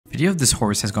video of this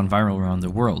horse has gone viral around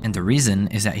the world, and the reason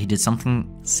is that he did something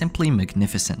simply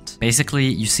magnificent. Basically,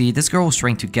 you see, this girl was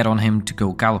trying to get on him to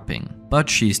go galloping, but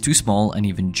she is too small, and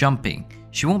even jumping,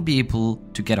 she won't be able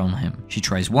to get on him. She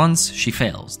tries once, she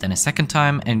fails, then a second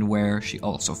time, and where she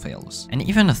also fails. And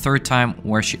even a third time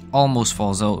where she almost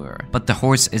falls over. But the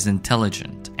horse is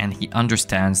intelligent, and he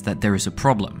understands that there is a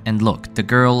problem. And look, the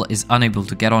girl is unable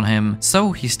to get on him,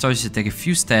 so he starts to take a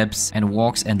few steps and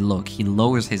walks, and look, he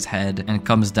lowers his head and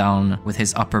comes down with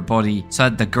his upper body so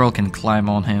that the girl can climb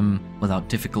on him without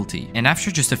difficulty. And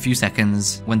after just a few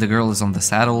seconds, when the girl is on the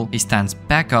saddle, he stands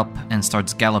back up and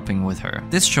starts galloping with her.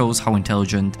 This shows how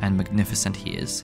intelligent and magnificent he is.